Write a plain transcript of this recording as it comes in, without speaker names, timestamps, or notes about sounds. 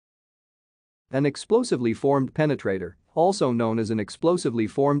An explosively formed penetrator, also known as an explosively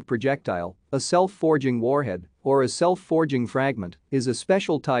formed projectile, a self-forging warhead, or a self-forging fragment, is a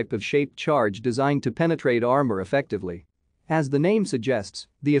special type of shaped charge designed to penetrate armor effectively. As the name suggests,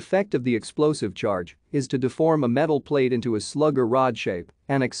 the effect of the explosive charge is to deform a metal plate into a slug or rod shape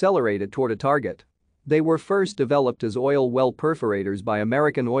and accelerate it toward a target. They were first developed as oil well perforators by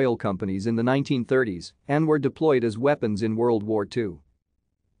American oil companies in the 1930s and were deployed as weapons in World War II.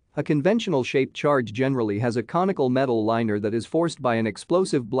 A conventional shaped charge generally has a conical metal liner that is forced by an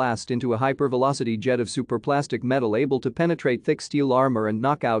explosive blast into a hypervelocity jet of superplastic metal able to penetrate thick steel armor and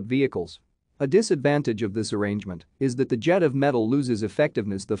knock out vehicles. A disadvantage of this arrangement is that the jet of metal loses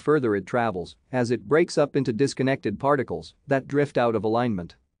effectiveness the further it travels, as it breaks up into disconnected particles that drift out of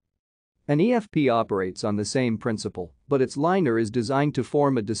alignment. An EFP operates on the same principle, but its liner is designed to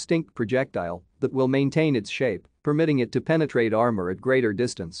form a distinct projectile that will maintain its shape, permitting it to penetrate armor at greater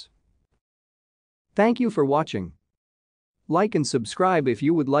distance. Thank you for watching. Like and subscribe if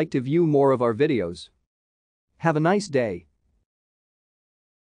you would like to view more of our videos. Have a nice day.